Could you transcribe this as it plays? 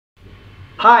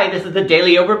Hi, this is the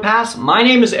Daily Overpass. My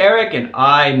name is Eric and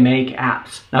I make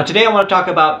apps. Now today I want to talk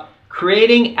about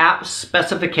creating app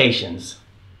specifications.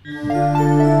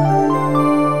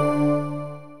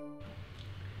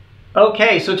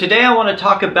 Okay, so today I want to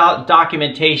talk about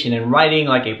documentation and writing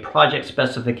like a project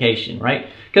specification, right?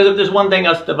 Because if there's one thing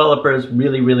us developers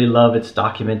really love, it's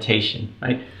documentation,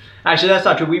 right? Actually, that's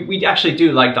not true. We actually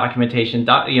do like documentation.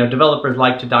 Developers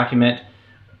like to document,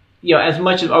 as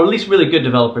much as, or at least really good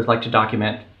developers like to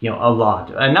document, a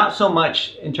lot. And not so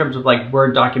much in terms of like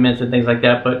Word documents and things like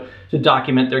that, but to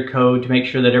document their code to make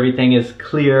sure that everything is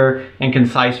clear and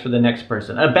concise for the next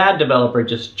person. A bad developer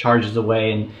just charges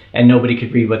away and nobody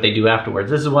could read what they do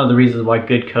afterwards. This is one of the reasons why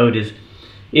good code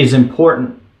is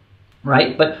important.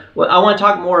 Right, but I want to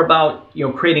talk more about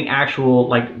creating actual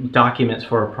like documents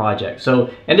for a project. So,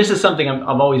 and this is something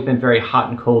I've always been very hot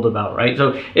and cold about, right?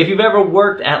 So, if you've ever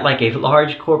worked at like a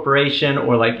large corporation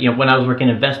or like when I was working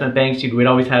in investment banks, we'd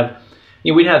always have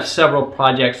we'd have several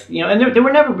projects, and they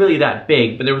were never really that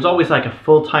big, but there was always like a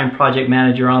full-time project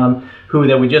manager on them who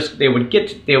they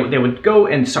would go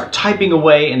and start typing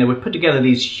away, and they would put together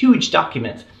these huge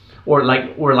documents or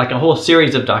like a whole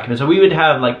series of documents. So we would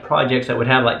have like projects that would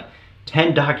have like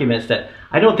 10 documents that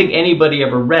I don't think anybody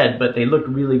ever read, but they looked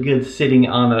really good sitting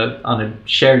on a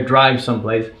shared drive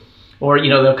someplace. Or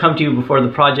they'll come to you before the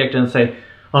project and say,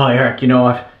 "Oh, Eric,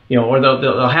 or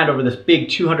they'll hand over this big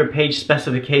 200-page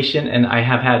specification, and I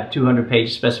have had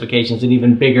 200-page specifications and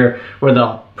even bigger, where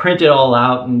they'll print it all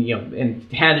out and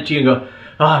and hand it to you and go,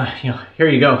 "Oh, here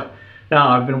you go. Now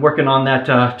I've been working on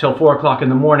that till 4 o'clock in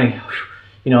the morning.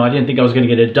 I didn't think I was going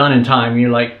to get it done in time." And you're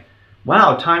like,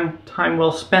 wow, time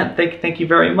well spent. Thank you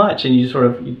very much. And you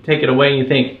take it away and you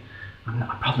think, I'm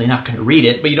probably not going to read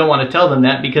it, but you don't want to tell them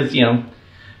that because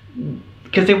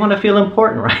because they want to feel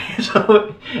important, right?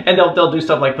 So, and they'll do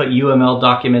stuff like put UML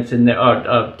documents in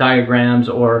there, diagrams,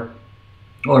 or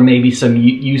maybe some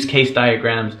use case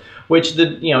diagrams, which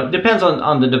depends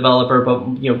on the developer, but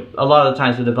a lot of the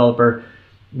times the developer,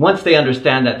 once they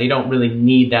understand that, they don't really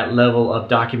need that level of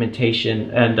documentation,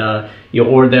 and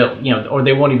or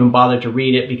they won't even bother to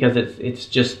read it because it's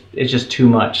just too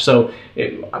much. So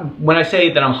when I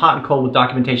say that I'm hot and cold with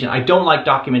documentation, I don't like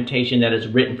documentation that is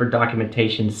written for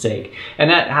documentation's sake, and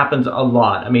that happens a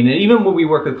lot. I mean, even when we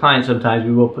work with clients, sometimes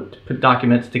we will put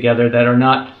documents together that are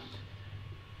not.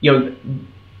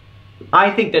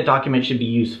 I think that documents should be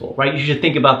useful, right? You should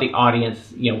think about the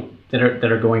audience, that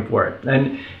are going for it.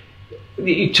 And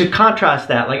to contrast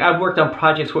that, like I've worked on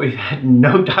projects where we've had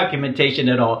no documentation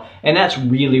at all, and that's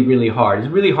really hard. It's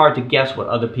really hard to guess what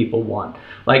other people want.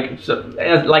 As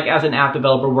an app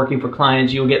developer working for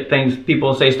clients, you'll get people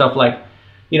will say stuff like,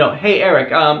 "Hey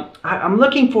Eric, I'm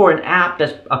looking for an app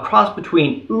that's a cross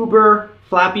between Uber,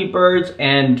 Flappy Birds,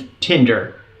 and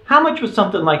Tinder. How much would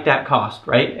something like that cost?"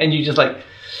 Right? And you just like,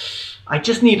 I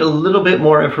just need a little bit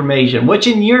more information. What's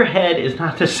in your head is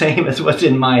not the same as what's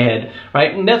in my head,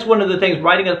 right? And that's one of the things,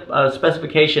 writing a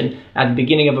specification at the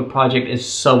beginning of a project is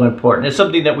so important. It's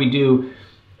something that we do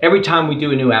every time we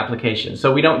do a new application.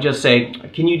 So we don't just say,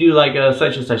 "Can you do like a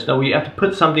such and such?" No, we have to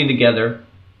put something together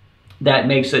that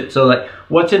makes it so that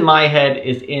what's in my head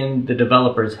is in the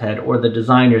developer's head or the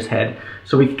designer's head.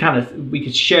 So we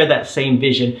could share that same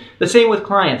vision. The same with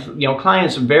clients.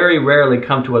 Clients very rarely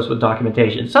come to us with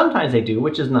documentation. Sometimes they do,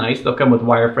 which is nice. They'll come with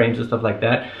wireframes and stuff like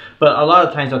that. But a lot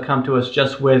of times they'll come to us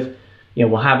just with,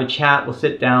 we'll have a chat, we'll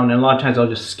sit down, and a lot of times I'll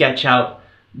just sketch out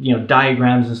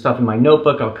diagrams and stuff in my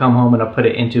notebook. I'll come home and I'll put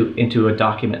it into a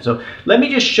document. So let me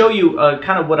just show you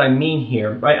kind of what I mean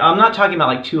here, right? I'm not talking about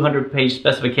like 200-page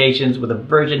specifications with a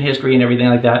version history and everything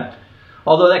like that,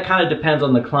 although that kind of depends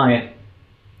on the client.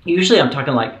 Usually I'm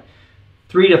talking like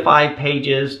 3 to 5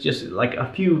 pages, just like a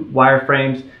few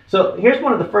wireframes. So here's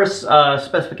one of the first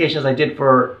specifications I did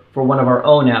for one of our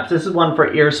own apps. This is one for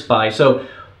EarSpy. So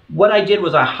what I did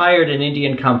was I hired an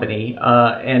Indian company,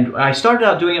 and I started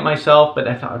out doing it myself, but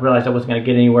I realized I wasn't going to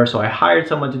get anywhere, so I hired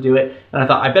someone to do it, and I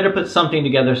thought I better put something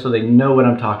together so they know what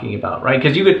I'm talking about, right?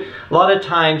 Because a lot of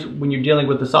times when you're dealing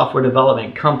with the software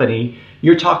development company,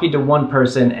 you're talking to one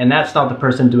person, and that's not the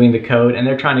person doing the code, and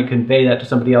they're trying to convey that to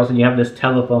somebody else, and you have this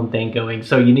telephone thing going.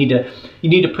 So you need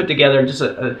to put together just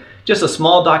a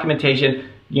small documentation,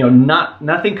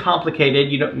 nothing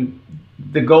complicated.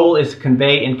 The goal is to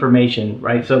convey information,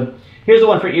 right? So here's the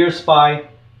one for EarSpy.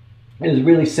 It was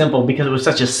really simple because it was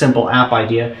such a simple app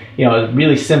idea. A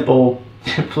really simple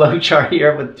flow chart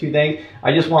here with 2 things.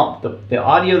 I just want the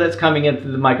audio that's coming in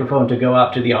through the microphone to go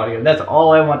out to the audio. That's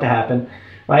all I want to happen,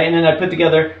 right? And then I put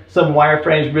together some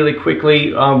wireframes really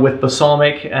quickly with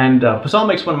Balsamiq, and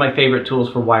Balsamic's one of my favorite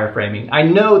tools for wireframing. I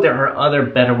know there are other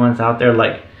better ones out there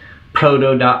like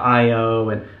Proto.io,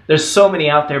 and there's so many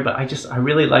out there, but I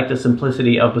really like the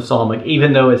simplicity of Balsamiq,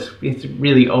 even though it's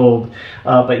really old.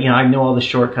 But you know, I know all the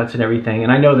shortcuts and everything,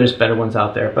 and I know there's better ones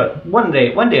out there. But one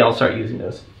day I'll start using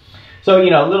this. So you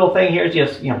know, a little thing here is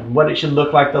just, you know, what it should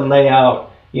look like, the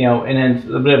layout, you know, and then a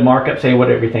little bit of markup saying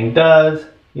what everything does,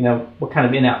 you know, what kind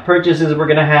of in-app purchases we're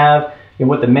going to have, and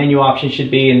what the menu options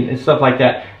should be, and stuff like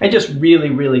that, and just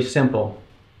really simple.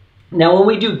 Now, when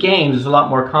we do games, it's a lot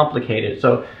more complicated.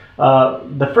 So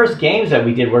the first games that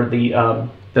we did were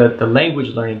the language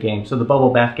learning games, so the bubble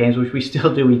bath games, which we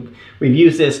still do. We've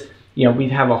used this, you know, we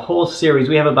have a whole series.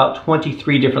 We have about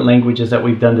 23 different languages that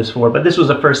we've done this for, but this was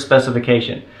the first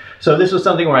specification. So this was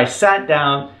something where I sat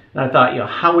down and I thought, you know,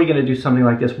 how are we going to do something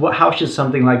like this? How should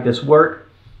something like this work?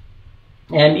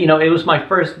 And, you know, it was my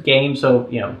first game, so,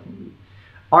 you know,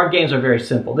 our games are very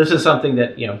simple. This is something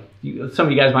that, you know, some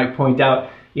of you guys might point out,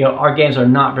 you know, our games are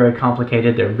not very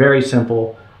complicated. They're very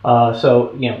simple.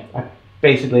 So, you know,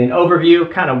 basically an overview,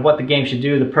 kind of what the game should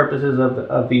do, the purposes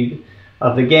of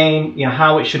the game, you know,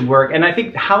 how it should work. And I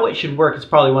think how it should work is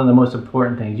probably one of the most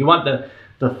important things. You want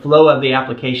the flow of the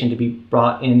application to be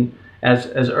brought in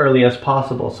as early as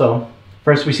possible. So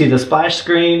first we see the splash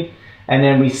screen, and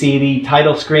then we see the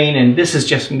title screen, and this is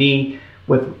just me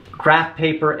with graph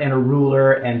paper and a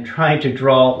ruler and trying to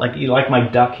draw, like, you like my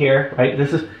duck here, right?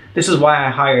 This is why I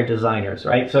hire designers,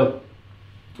 right? So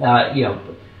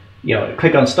you know,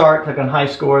 click on start, click on high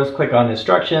scores, click on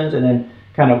instructions, and then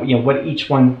kind of, you know, what each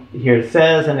one here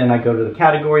says, and then I go to the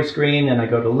category screen, and I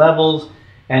go to levels,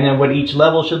 and then what each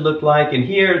level should look like. And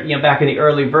here, you know, back in the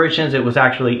early versions, it was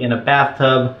actually in a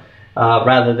bathtub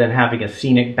rather than having a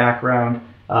scenic background.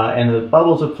 And the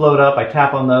bubbles would float up. I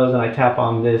tap on those, and I tap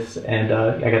on this, and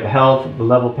I got the health, the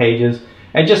level pages,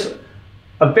 and just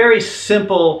a very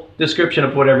simple description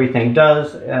of what everything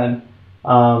does. And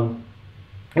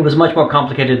it was much more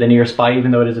complicated than EarSpy,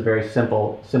 even though it is a very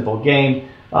simple game.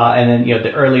 And then, you know,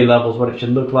 the early levels, what it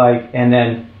should look like, and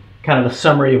then kind of a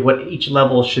summary of what each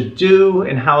level should do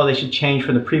and how they should change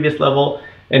from the previous level.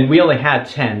 And we only had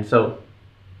 10, so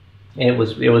it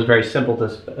was very simple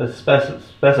to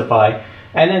specify.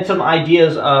 And then some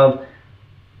ideas of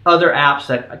other apps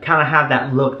that kind of have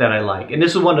that look that I like. And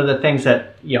this is one of the things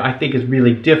that, you know, I think is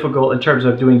really difficult in terms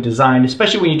of doing design,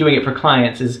 especially when you're doing it for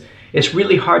clients, is it's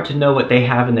really hard to know what they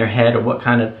have in their head or what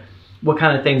kind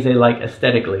of things they like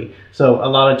aesthetically. So a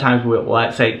lot of times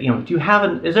we'll say, you know,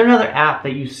 is there another app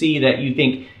that you see that you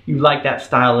think you like that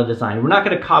style of design? We're not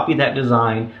going to copy that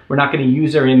design. We're not going to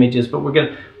use their images, but we're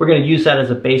going to use that as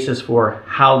a basis for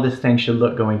how this thing should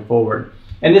look going forward.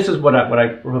 And this is what I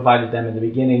provided them in the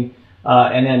beginning.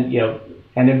 And then, you know,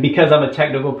 and then because I'm a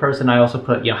technical person, I also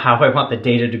put, you know, how I want the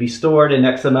data to be stored in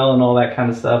XML and all that kind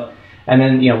of stuff. And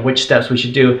then, you know, which steps we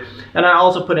should do. And I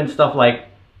also put in stuff like,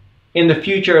 in the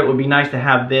future, it would be nice to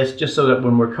have this, just so that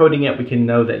when we're coding it, we can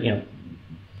know that, you know,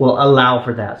 we'll allow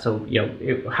for that. So, you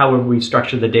know, however we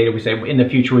structure the data, we say in the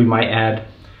future we might add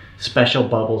special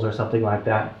bubbles or something like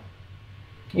that.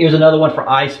 Here's another one for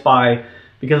iSpy.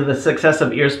 Because of the success of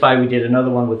EarSpy, we did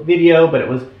another one with video, but it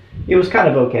was kind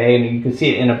of okay, and you can see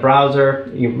it in a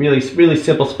browser. You know, really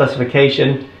simple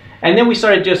specification. And then we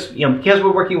started just, you know, because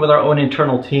we're working with our own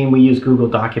internal team, we use Google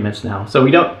Documents now. So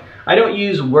I don't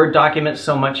use Word documents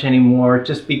so much anymore,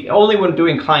 only when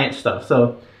doing client stuff.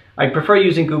 So I prefer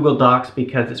using Google Docs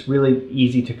because it's really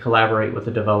easy to collaborate with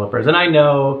the developers. And I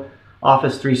know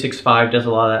Office 365 does a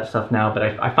lot of that stuff now, but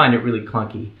I find it really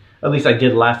clunky. At least I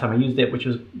did last time I used it, which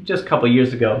was just a couple of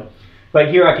years ago. But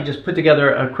here I could just put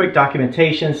together a quick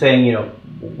documentation saying, you know,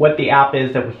 what the app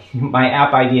is, my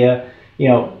app idea. You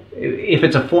know, if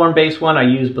it's a form-based one, I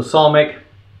use Balsamiq.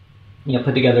 You know,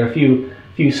 put together a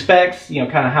few specs, you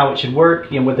know, kind of how it should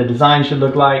work, you know, what the design should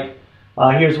look like.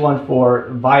 Here's one for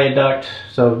Viaduct.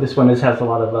 So this one has a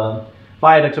lot of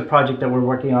Viaduct's a project that we're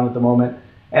working on at the moment.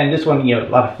 And this one, you know, a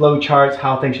lot of flow charts,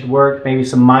 how things should work, maybe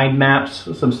some mind maps,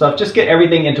 some stuff. Just get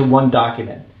everything into one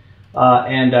document.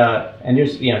 And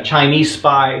there's, you know, Chinese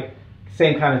Spy,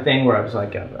 same kind of thing, where I was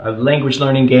like a language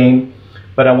learning game,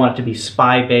 but I want it to be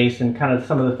spy based, and kind of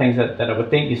some of the things that I would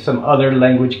think is some other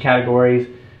language categories,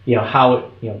 you know, how it,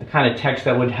 you know, the kind of text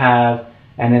that would have,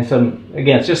 and then some,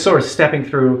 again, it's just sort of stepping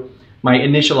through my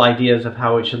initial ideas of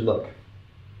how it should look.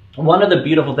 One of the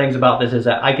beautiful things about this is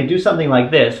that I could do something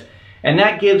like this, and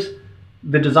that gives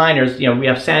the designers, you know, we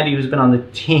have Sandy who's been on the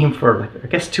team for, like, I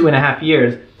guess 2.5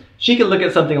 years. She could look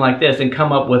at something like this and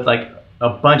come up with like a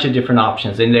bunch of different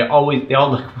options, and they all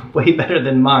look way better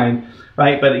than mine,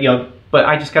 right? But, you know, but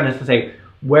I just kind of say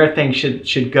where things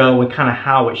should go and kind of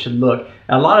how it should look.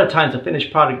 And a lot of times the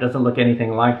finished product doesn't look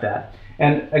anything like that.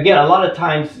 And again, a lot of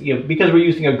times, because we're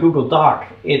using a Google Doc,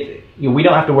 we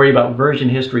don't have to worry about version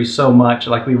history so much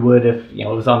like we would if it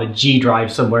was on a G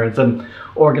drive somewhere in some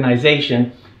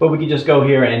organization. But we can just go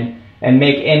here and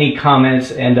make any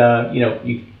comments, and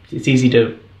it's easy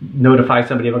to notify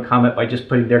somebody of a comment by just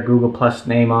putting their Google Plus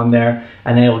name on there,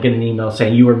 and then they'll get an email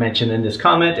saying you were mentioned in this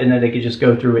comment, and then they could just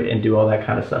go through it and do all that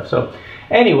kind of stuff. So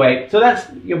anyway, so that's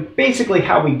basically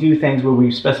how we do things where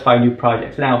we specify new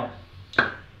projects. Now,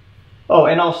 oh,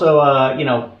 and also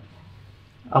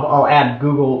I'll add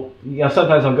Google.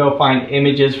 Sometimes I'll go find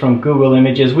images from Google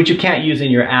Images, which you can't use in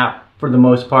your app for the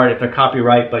most part if they're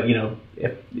copyright, but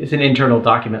if it's an internal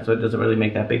document, so it doesn't really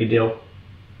make that big a deal,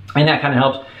 and that kind of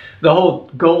helps. The whole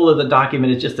goal of the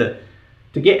document is just to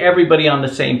get everybody on the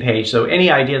same page. So any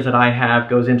ideas that I have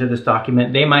goes into this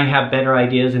document. They might have better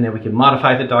ideas, and then we can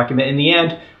modify the document. In the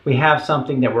end, we have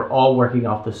something that we're all working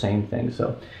off the same thing.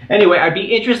 So anyway, I'd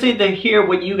be interested to hear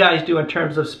what you guys do in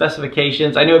terms of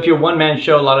specifications. I know if you're a one-man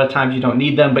show, a lot of times you don't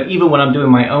need them, but even when I'm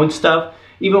doing my own stuff,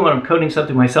 even when I'm coding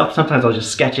something myself, sometimes I'll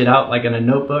just sketch it out like in a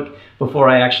notebook before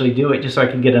I actually do it, just so I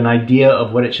can get an idea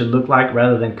of what it should look like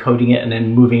rather than coding it and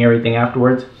then moving everything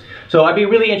afterwards. So I'd be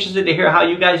really interested to hear how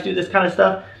you guys do this kind of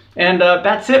stuff. And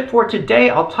that's it for today.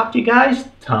 I'll talk to you guys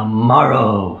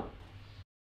tomorrow.